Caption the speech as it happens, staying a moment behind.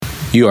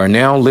You are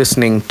now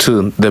listening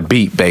to The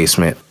Beat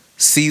Basement,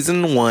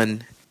 Season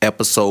 1,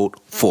 Episode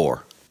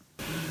 4.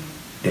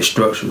 The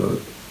structure of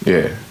it.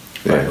 Yeah.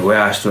 Like the way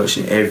I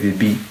structure every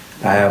beat,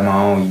 I have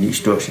my own unique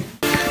structure.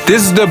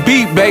 This is The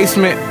Beat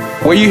Basement,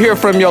 where you hear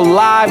from your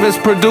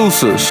livest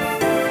producers.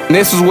 And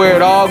this is where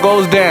it all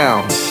goes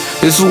down.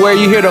 This is where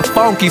you hear the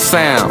funky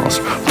sounds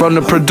from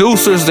the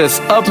producers that's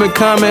up and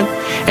coming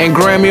and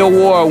Grammy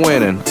Award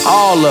winning.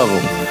 All of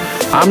them.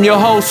 I'm your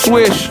host,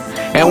 Swish,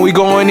 and we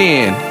going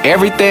in.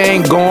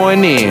 Everything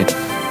going in.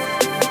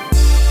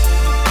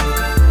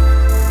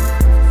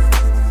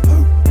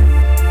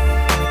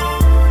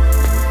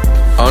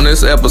 On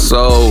this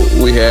episode,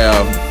 we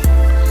have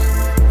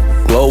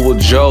Global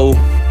Joe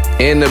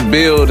in the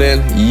building.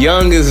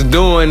 Youngest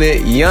doing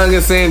it.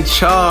 Youngest in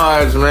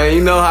charge, man.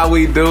 You know how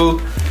we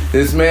do.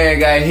 This man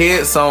got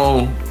hits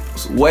on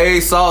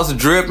Wave Sauce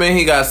Dripping.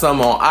 He got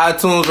some on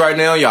iTunes right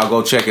now. Y'all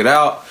go check it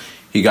out.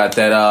 He got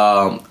that,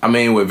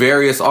 with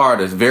various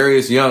artists,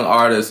 various young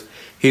artists.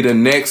 He the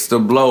next to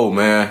blow,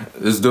 man.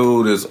 This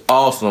dude is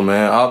awesome,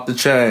 man. Off the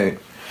chain.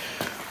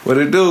 What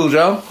it do,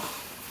 Joe?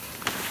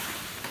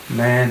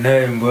 Man,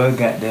 nothing but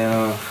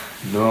goddamn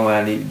doing what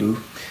I need to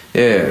do.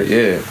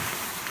 Yeah.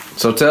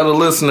 So tell the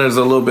listeners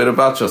a little bit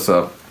about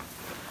yourself.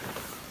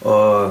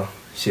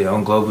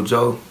 I'm Global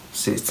Joe,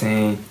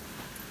 16.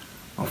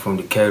 I'm from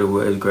Decatur,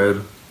 West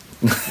Greater.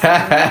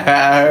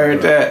 I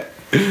heard that.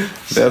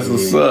 That's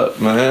what's up,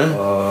 man.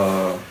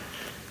 I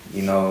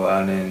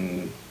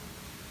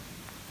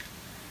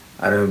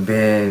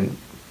done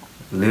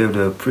lived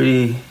a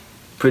pretty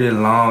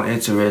long,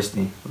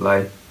 interesting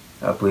life.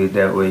 I put it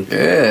that way.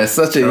 Yeah, it's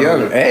such a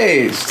young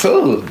age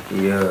too.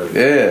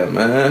 Yeah,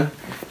 man.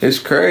 It's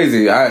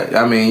crazy.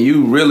 I mean,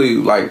 you really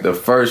like the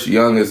first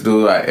youngest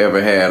dude I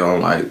ever had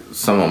on like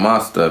some of my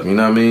stuff. You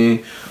know what I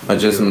mean? Or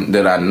just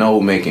that I know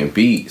making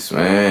beats,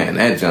 man.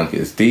 That junk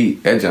is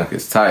deep. That junk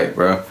is tight,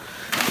 bro.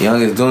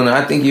 Youngest doing it.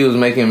 I think you was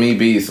making me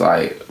beats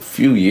like a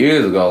few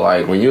years ago,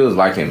 like when you was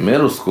like in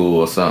middle school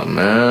or something,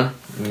 man.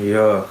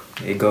 Yeah,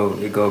 it go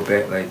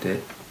back like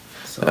that.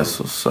 So, that's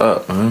what's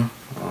up, man.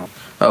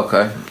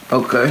 Okay.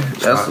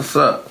 That's what's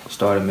up.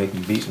 Started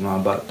making beats when I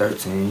was about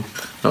 13.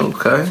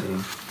 Okay.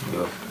 13.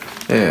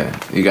 Yeah.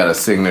 You got a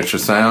signature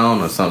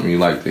sound or something you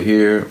like to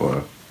hear,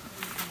 or?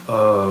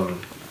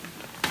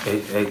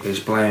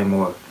 Explain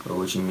more of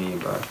what you mean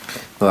by.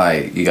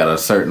 Like you got a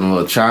certain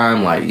little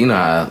chime, like you know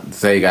how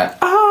say you got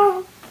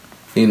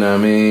you know what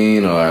I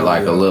mean, or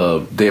like a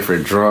little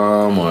different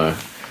drum, or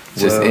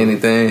just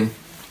anything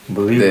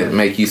that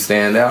make you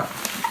stand out.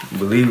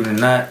 Believe it or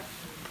not,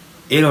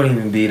 it don't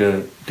even be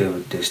the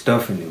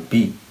stuff in the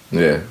beat.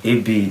 Yeah.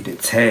 It be the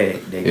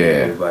tag they give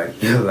everybody.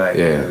 Like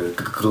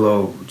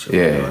Global.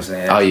 You know what I'm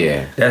saying? Oh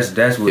yeah.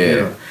 That's what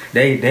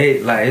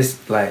they like.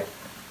 It's like,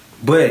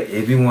 but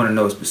if you want to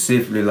know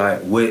specifically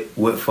like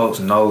what folks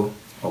know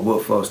or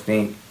what folks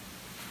think,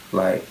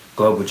 like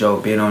Global Joe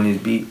been on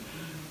this beat,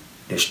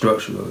 the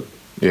structure of it.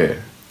 Yeah.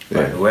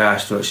 Like the way I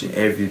structure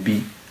every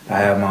beat, I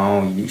have my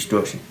own unique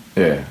structure.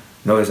 Yeah.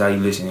 Notice how you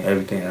listen to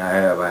everything that I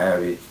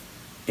have it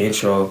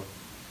intro,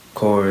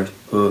 chorus,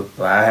 hook.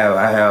 Like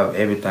I have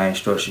everything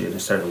structured in a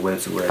certain way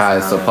to where how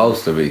it's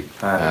supposed to be.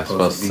 How it's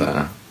supposed to be.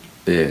 Sound.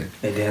 Yeah.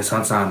 And then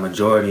sometimes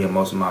majority of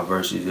most of my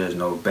verses there's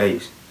no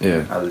bass.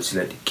 Yeah. I just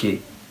let the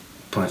kick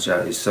punch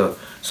out itself.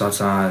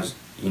 Sometimes,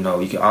 you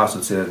can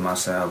also tell it's my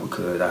sound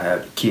because I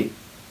have the kick,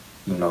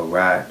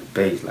 ride the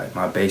bass. Like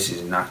my bass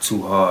is not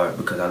too hard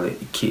because I let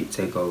the kick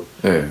take over.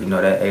 Yeah.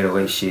 That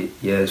 808 shit,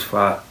 it's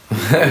fire.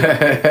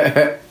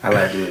 I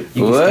like it.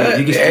 What?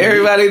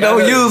 Everybody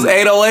don't use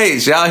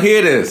 808s. Y'all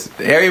hear this?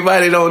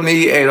 Everybody don't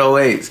need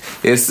 808s.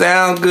 It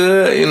sounds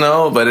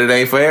good, but it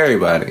ain't for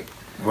everybody.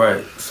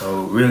 Right.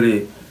 So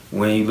really,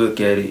 when you look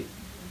at it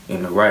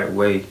in the right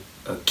way,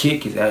 a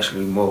kick is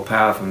actually more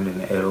powerful than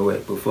the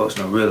 808. But folks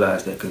don't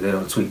realize that because they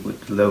don't tweak with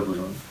the levels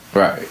on it.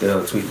 Right. They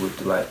don't tweak with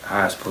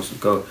how it's supposed to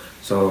go.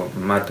 So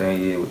my thing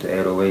is with the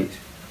 808s,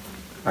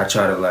 I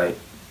try to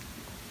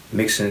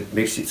mix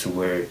it to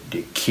where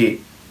the kick,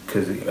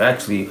 because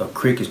actually a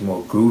kick is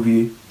more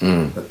groovy.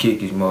 A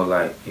kick is more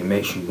like it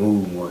makes you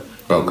move more.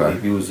 Okay.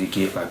 If you usually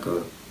get like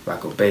a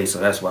bass, so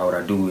that's why what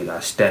I do is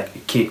I stack the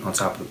kick on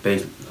top of the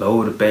bass,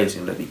 lower the bass,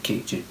 and let the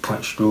kick just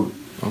punch through it.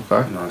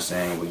 Okay. You know what I'm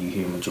saying? Where you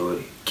hear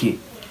majority kick.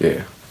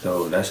 Yeah.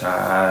 So that's how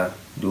I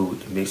do it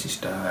with the mixing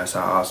style. That's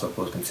how I also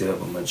folks can tell.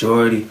 But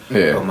majority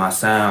of my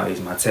sound is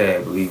my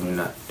tag, believe it or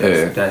not.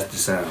 That's the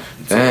sound.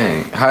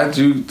 Dang. How'd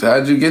you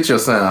get your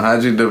sound?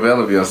 How'd you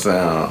develop your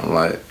sound?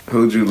 Like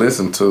who'd you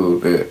listen to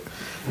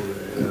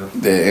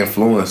that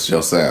influenced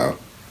your sound?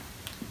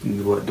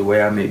 The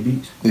way I make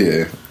beats?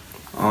 Yeah.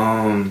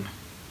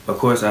 Of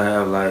course I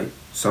have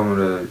some of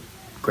the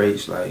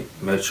greats like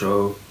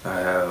Metro, I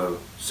have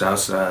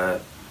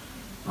Southside,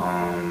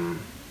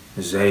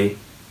 Zay,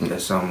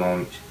 at some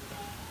moments.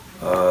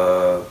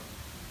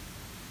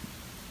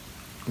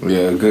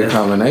 Yeah, good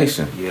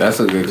combination. Yeah, that's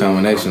a good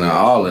combination of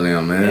all of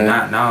them, man.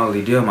 And not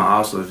only them, I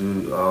also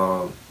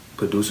do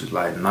producers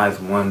like Ninth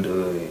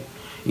Wonder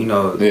you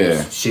know,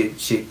 Yeah.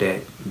 shit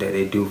that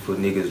they do for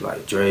niggas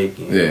like Drake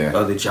and Yeah.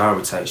 other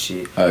genre type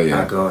shit. Oh,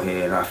 yeah. I go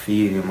ahead and I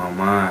feed it in my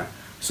mind.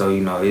 So,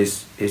 you know,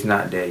 it's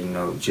not that, you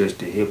know, just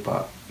the hip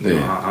hop. You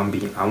know,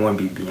 I want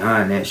to be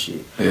beyond that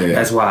shit. Yeah.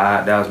 That's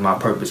why that was my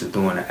purpose of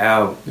doing the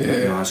album. Yeah.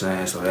 You know what I'm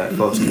saying? So that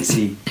folks can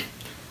see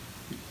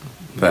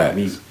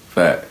me.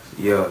 Facts.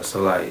 Yeah,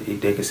 so like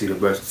they can see the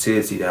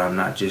versatility that I'm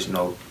not just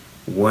no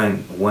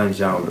one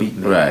genre beat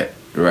maker.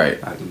 Right.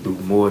 I can do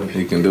more than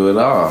You can do it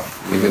all.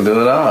 You can do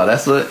it all.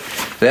 That's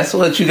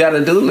what you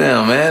gotta do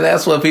now, man.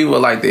 That's what people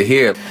like to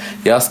hear.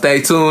 Y'all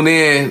stay tuned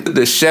in.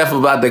 The chef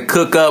about to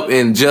cook up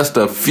in just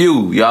a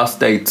few. Y'all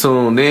stay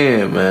tuned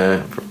in,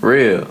 man. For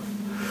real.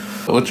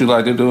 What you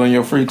like to do in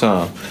your free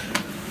time?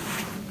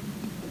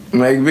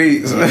 Make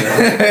beats.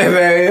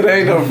 It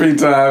ain't no free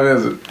time,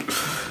 is it?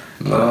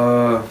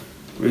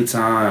 Free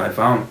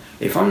time.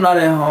 If I'm not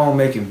at home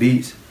making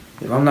beats,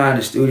 if I'm not in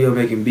the studio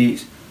making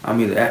beats, I'm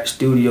either at the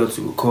studio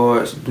to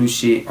record, to do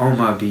shit on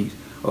my beats,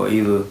 or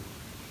either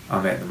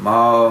I'm at the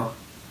mall,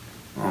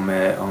 I'm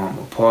at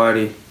a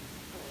party,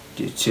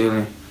 just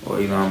chilling, or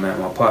you know I'm at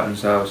my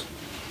partner's house,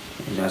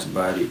 and that's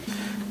about it.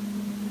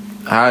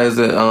 How is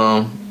it?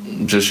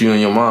 Just you and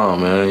your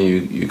mom, man.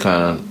 You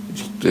kind of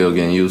still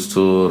getting used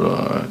to it,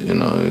 or you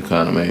know, it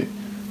kind of make,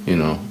 you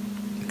know,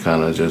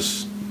 kind of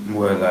just.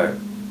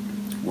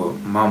 Well,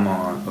 my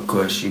mom, of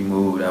course, she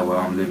moved out where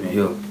I'm living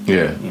here.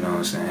 Yeah. You know what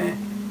I'm saying?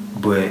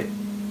 But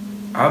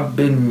I've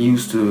been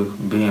used to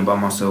being by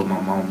myself,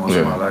 my mom, most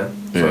of my life.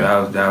 So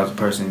that was a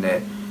person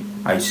that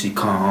I used to see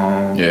come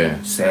home,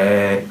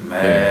 sad,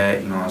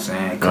 mad, you know what I'm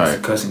saying?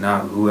 Cussing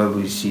out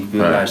whoever she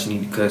feel like she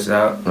need to cuss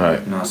out. Right.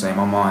 You know what I'm saying?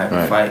 My mom had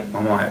to fight.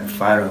 My mom had to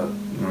fight her.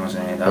 You know what I'm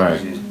saying? That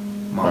was just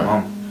my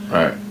mom.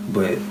 Right.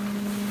 But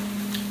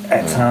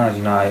at times,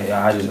 you know,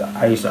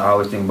 I used to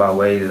always think about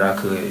ways that I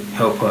could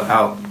help her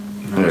out.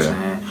 You know what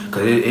I'm saying?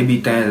 Because it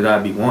be things that I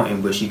be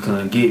wanting, but she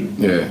couldn't get me.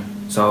 Yeah.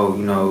 So,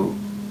 you know,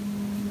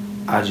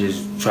 I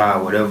just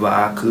tried whatever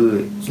I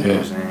could, you know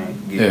what I'm saying,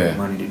 get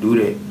money to do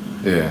that.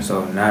 Yeah.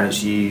 So now that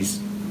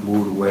she's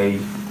moved away,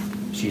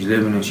 she's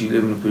living a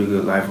pretty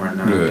good life right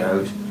now in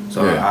Dallas.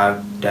 So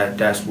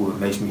that's what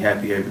makes me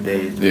happy every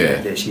day is the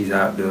fact that she's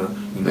out there,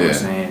 you know what I'm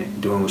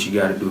saying, doing what she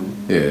gotta do.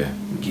 Yeah.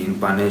 Getting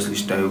financially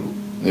stable.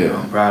 You know,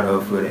 I'm proud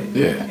of her for that.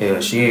 Yeah. Hell,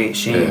 she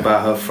ain't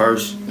buy her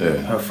first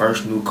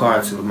new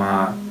car till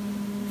my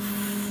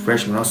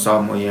freshman or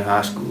sophomore year in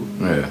high school.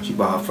 Yeah. She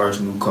bought her first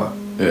new car.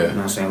 Yeah. You know what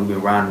I'm saying? We've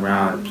been riding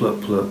around the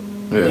pluck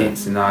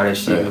dents and all that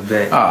shit in the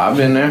back. Oh, I've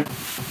been there.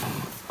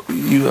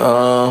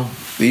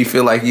 Do you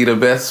feel like you the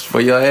best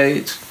for your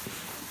age?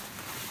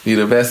 You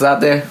the best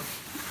out there?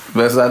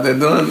 Best out there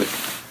doing it?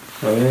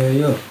 Oh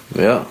yeah.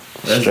 Yeah.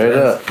 Straight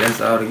up. That's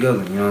all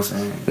together, you know what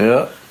I'm saying?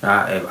 Yeah.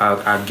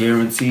 I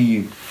guarantee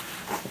you,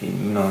 you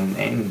know,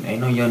 ain't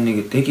no young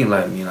nigga thinking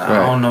like me. Like,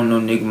 I don't know no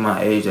nigga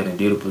my age that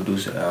did a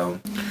producer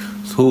album.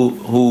 So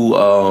who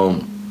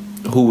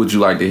would you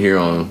like to hear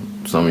on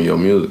some of your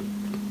music,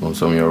 on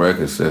some of your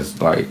records that's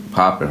like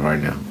popping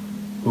right now?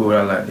 Who would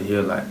I like to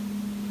hear like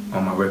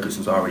on my records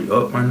who's already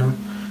up right now?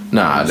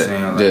 Nah,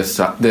 that's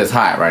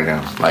hot right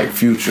now. Like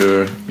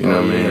Future, you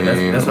know what I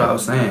mean? That's what I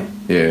was saying.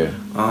 Yeah.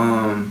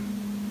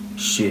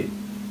 Shit.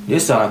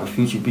 This sound like a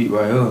Future beat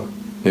right here.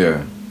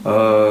 Yeah.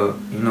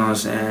 You know what I'm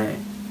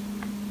saying?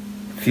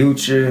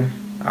 Future,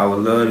 I would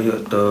love to hear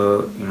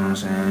Thug, you know what I'm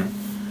saying?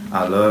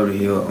 I love to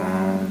hear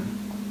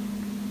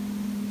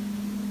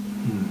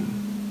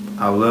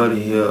I would love to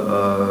hear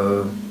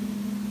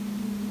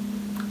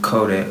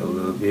Kodak a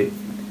little bit.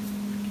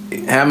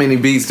 How many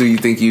beats do you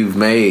think you've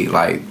made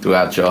like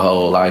throughout your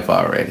whole life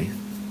already?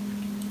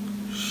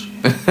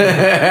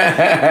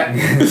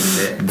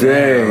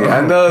 Dang,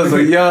 I know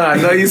it's young. I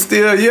know you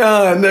still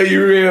young. I know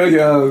you real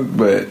young,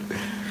 but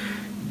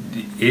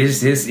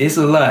it's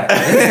a lot.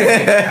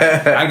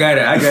 I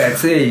gotta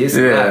tell you, it's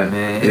a lot,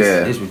 man.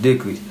 It's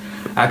ridiculous.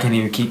 I can't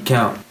even keep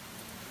count.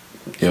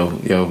 Your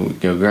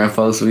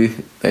grandfolks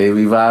they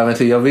be vibing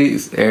to your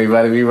beats.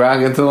 Everybody be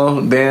rocking to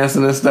them,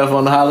 dancing and stuff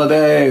on the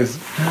holidays.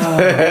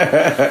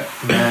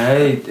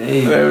 Man,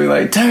 they be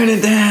like, turn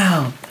it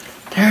down,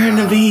 turn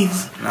the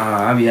beats.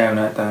 Nah, I be having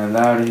that thing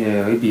loud as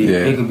hell.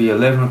 It could be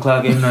 11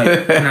 o'clock at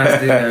night and I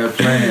still have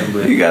playing.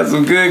 But you got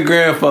some good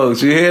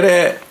grandfolks. You hear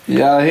that?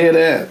 Y'all hear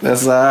that?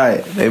 That's all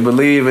right. They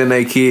believe in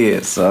their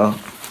kids. So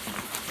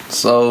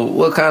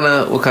what kind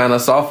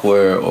of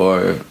software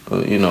or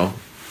you know,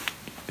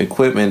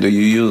 equipment do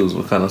you use?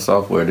 What kind of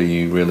software do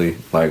you really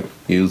like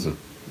using?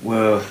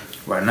 Well,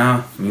 right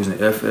now I'm using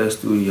FL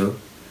Studio.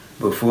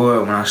 Before,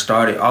 when I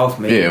started off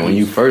making when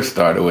you first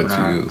started, what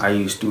you used? I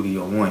used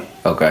Studio One.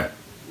 Okay.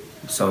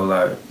 So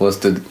like, what's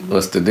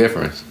the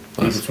difference?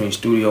 Between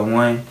Studio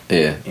One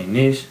and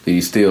this? Do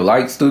you still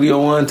like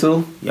Studio One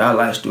too? Yeah, I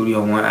like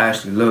Studio One. I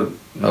actually love it.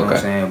 You know what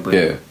I'm saying?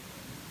 But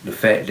the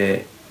fact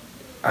that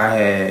I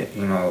had,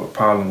 you know, a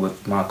problem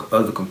with my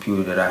other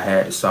computer that I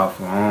had the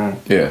software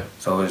on. Yeah.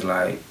 So it's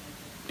like,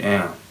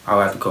 damn, I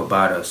would have to go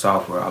buy the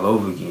software all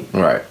over again.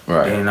 Right.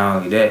 And not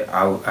only that,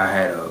 I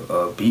had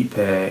a beat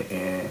pad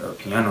and a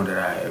piano that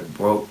I had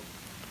broke.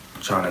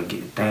 trying to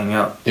get the thing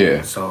out.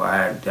 Yeah. So I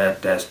had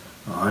that's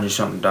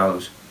 $100-something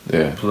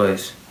Yeah.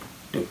 plus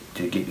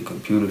to get the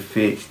computer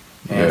fixed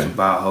and to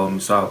buy a whole new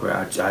software.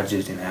 I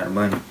just didn't have the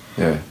money.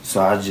 Yeah.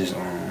 So I just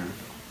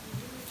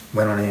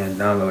went on there and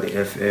downloaded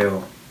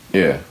FL.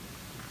 Yeah.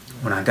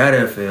 When I got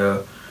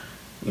FL,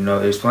 you know,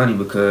 it's funny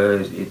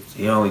because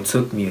it only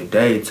took me a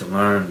day to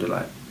learn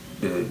the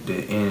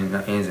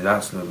ins and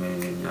outs of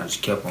it, and I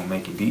just kept on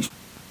making beats.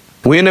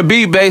 We in the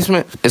beat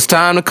basement. It's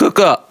time to cook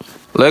up.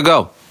 Let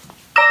go.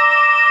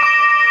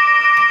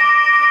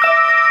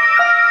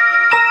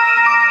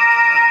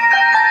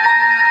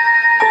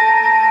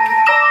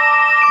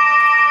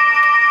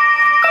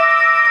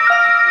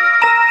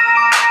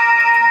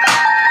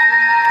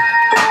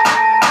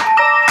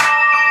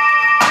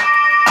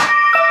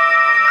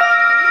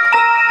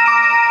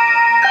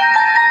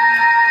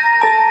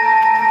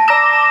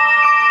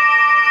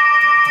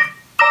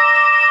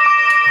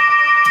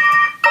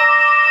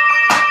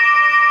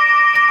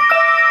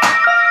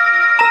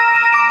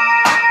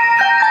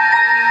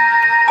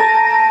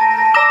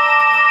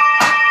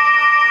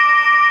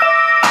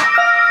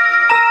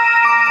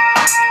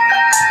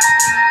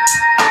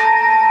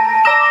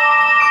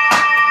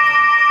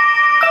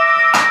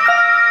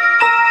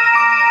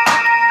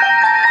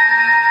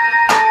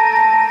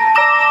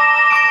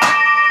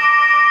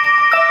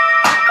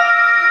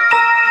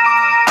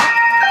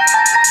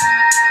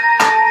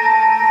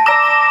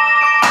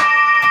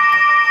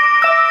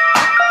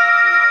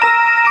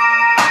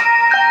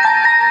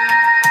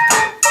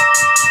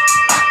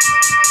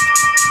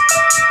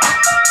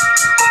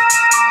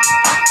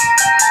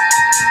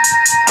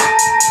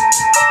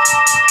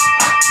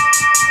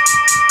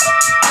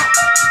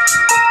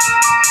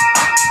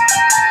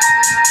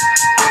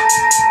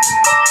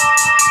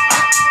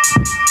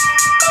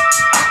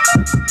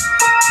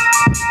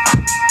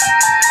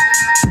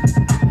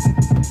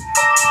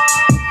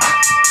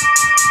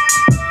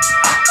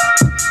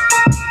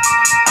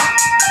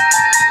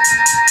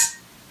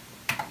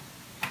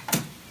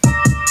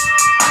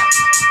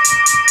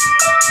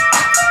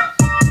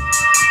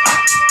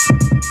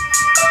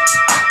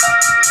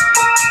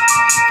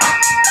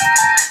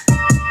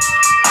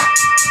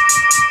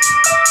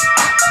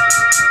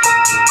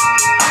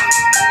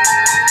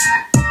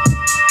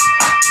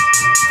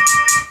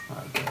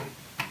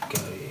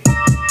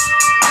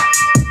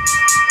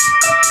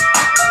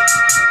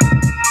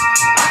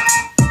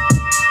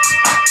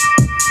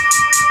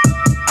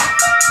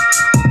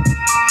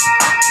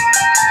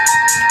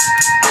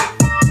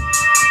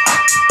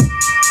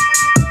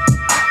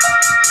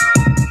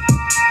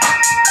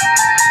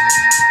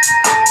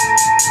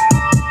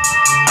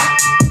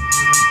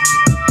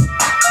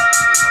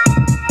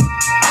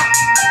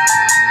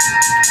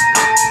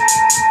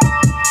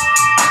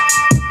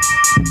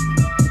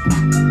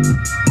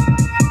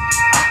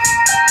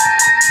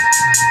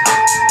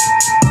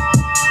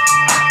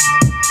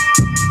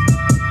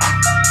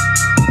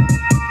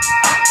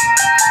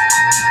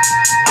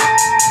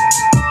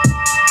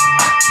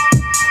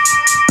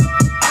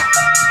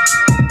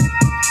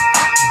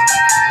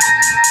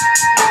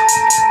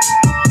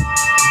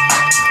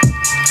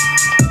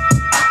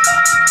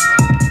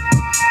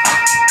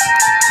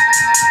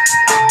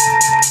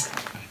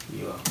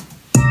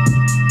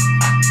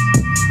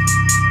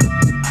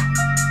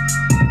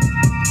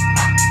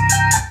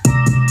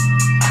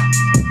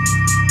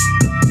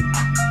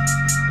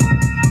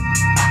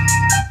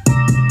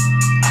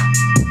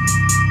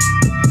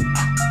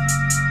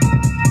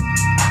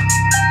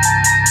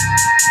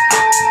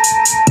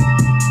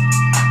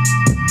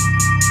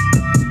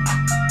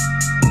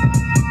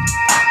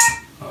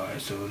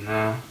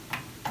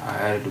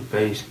 added the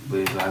bass, but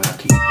it's like I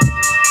keep.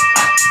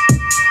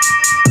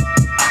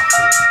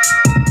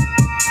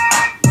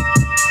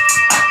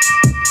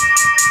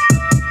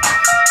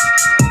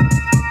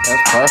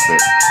 That's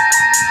perfect.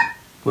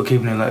 We're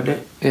keeping it like that?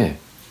 Yeah.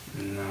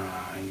 Nah,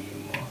 I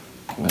need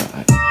more.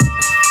 Well,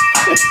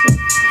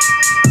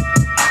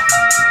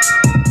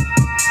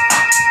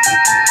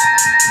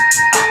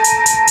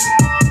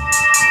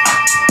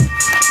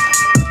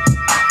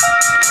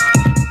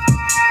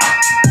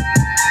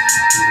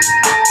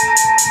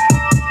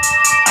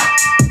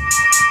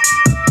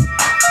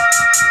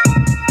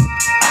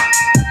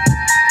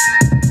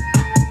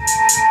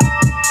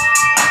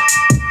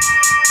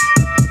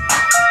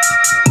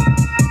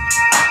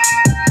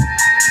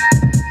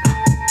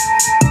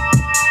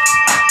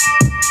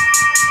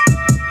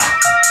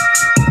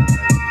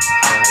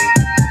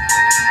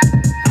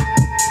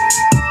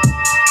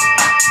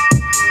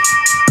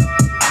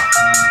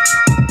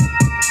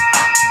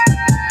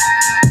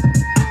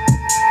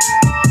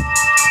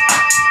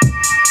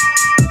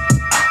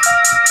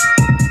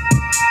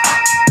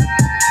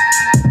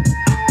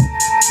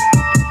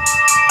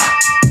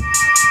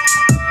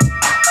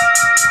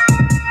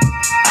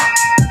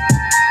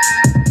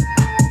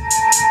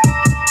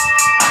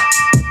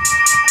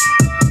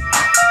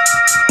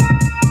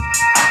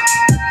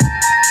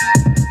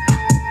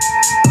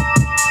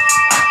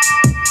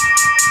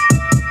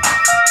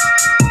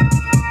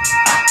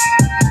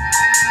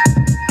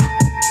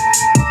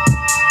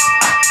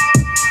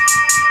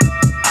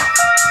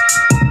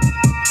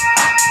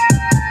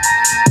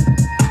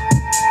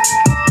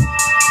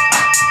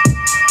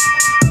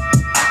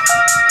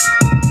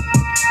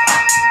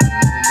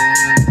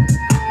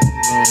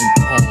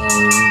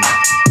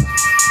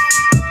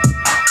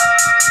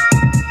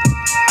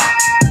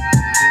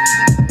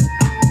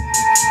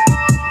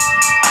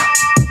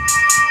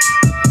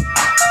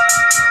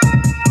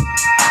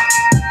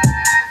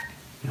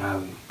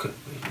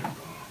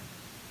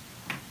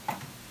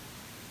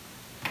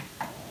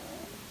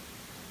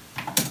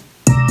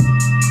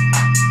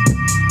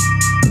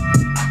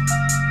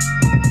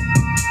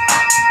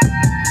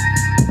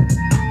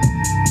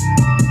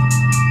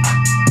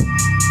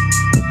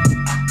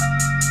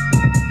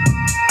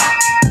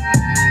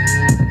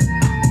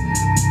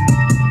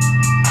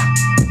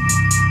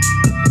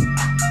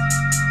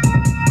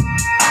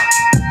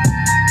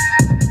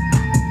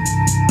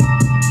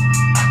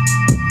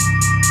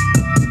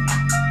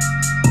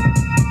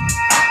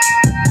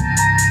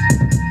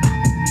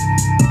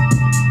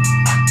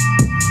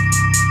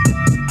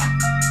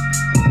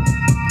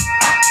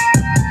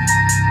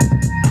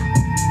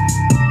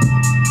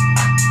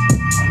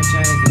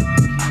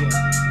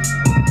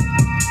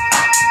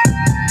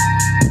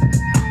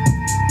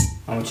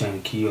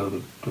 Yo,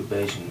 the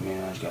bass,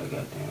 man, I just gotta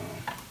goddamn,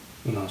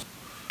 you know,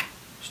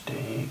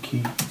 stay in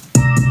key.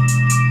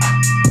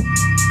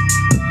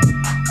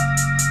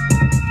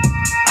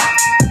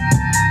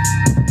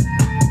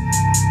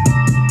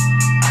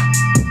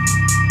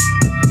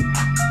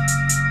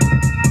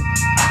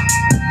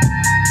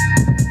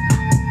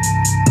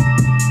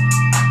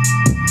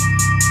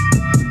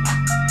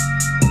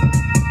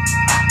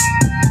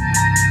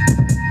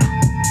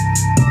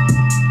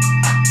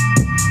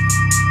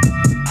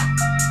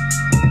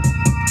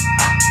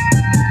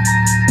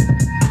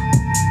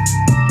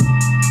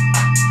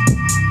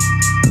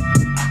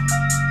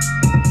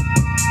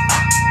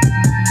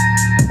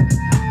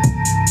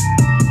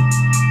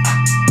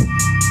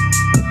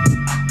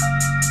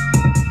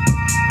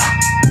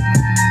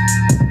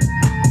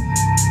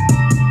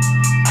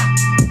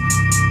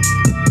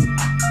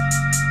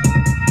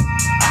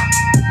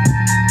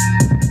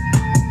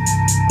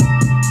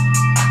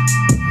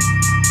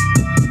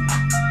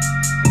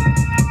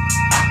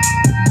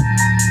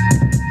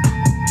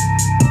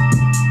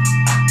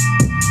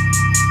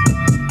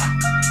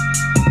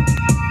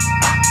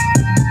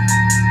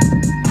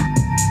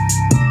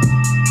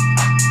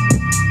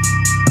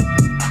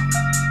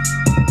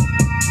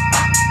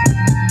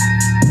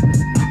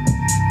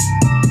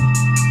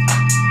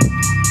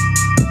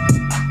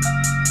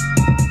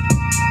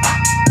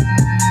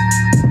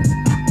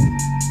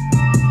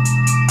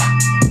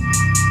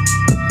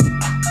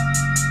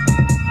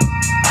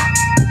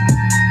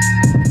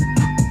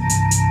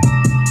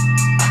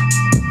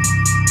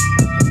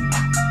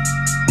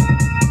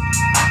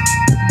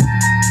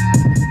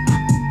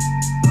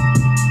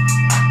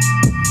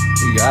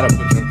 You gotta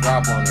put your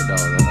drop on it though,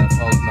 to let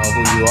folks know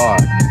who you are.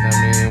 You know what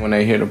I mean? When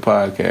they hear the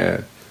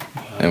podcast,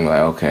 they're like,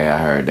 okay, I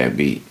heard that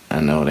beat. I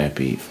know that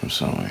beat from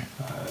somewhere.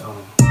 Alright, hold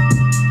on.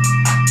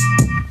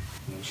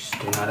 Just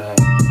stay out of that.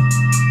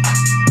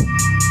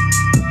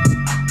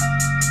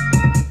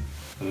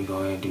 Let me go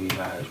ahead and do these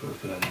highs real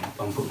quick.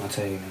 I'm gonna put my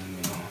tag in a minute.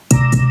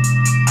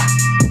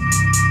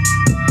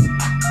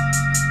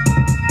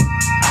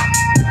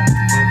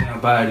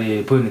 About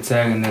it, putting the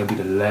tag in there be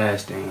the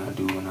last thing I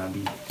do when I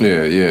be.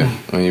 Yeah,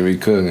 when you be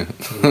cooking.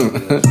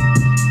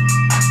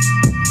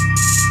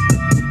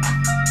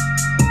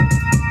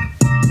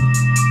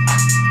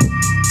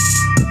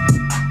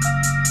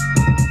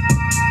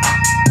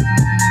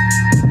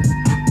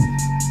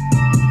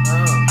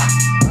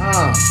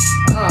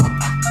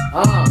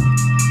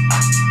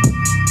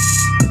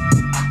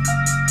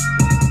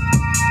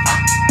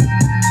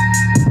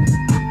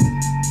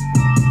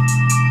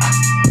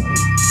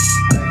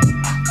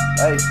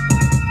 Hey.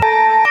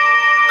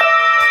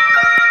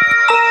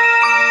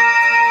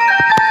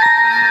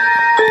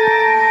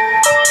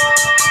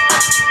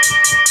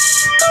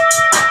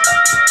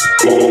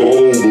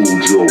 Global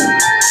Joe.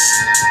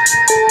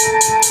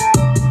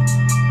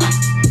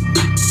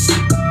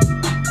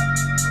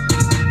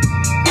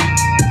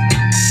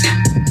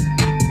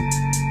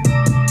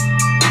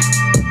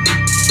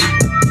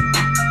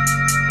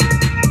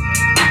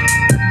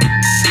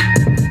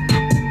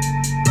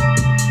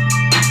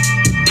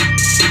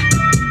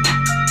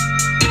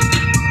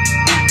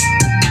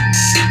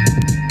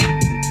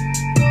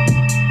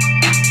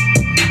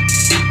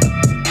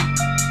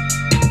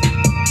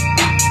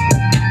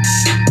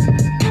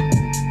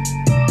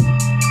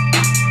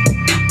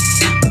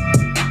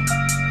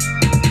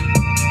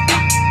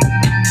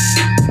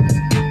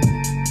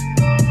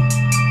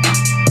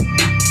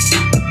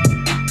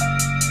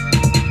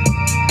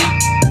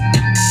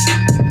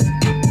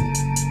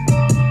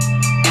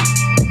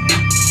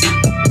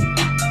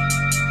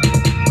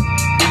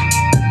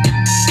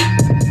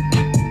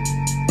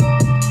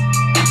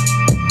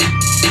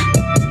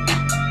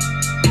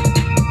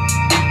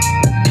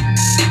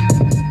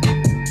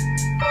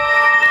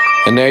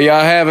 And there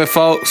y'all have it,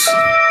 folks.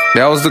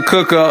 That was the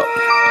cook up.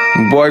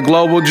 Boy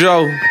Global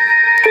Joe.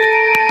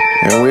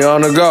 And we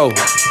on the go.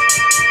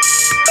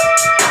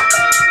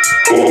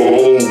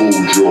 Global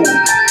Joe.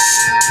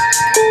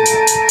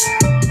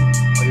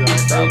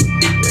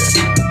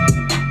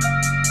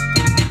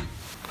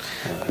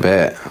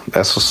 Bet.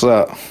 That's what's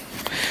up.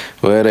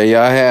 Well, there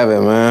y'all have it,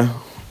 man.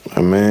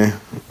 I mean,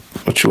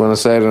 what you want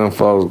to say to them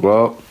folks,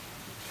 Globe?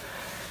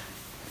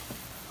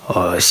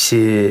 Oh,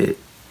 shit.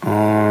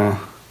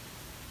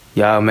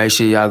 Y'all make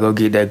sure y'all go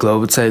get that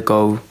Global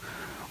Takeover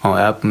on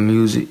Apple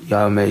Music.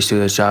 Y'all make sure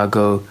that y'all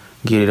go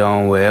get it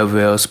on wherever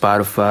else,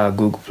 Spotify,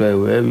 Google Play,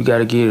 wherever you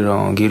gotta get it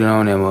on. Get it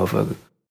on that motherfucker.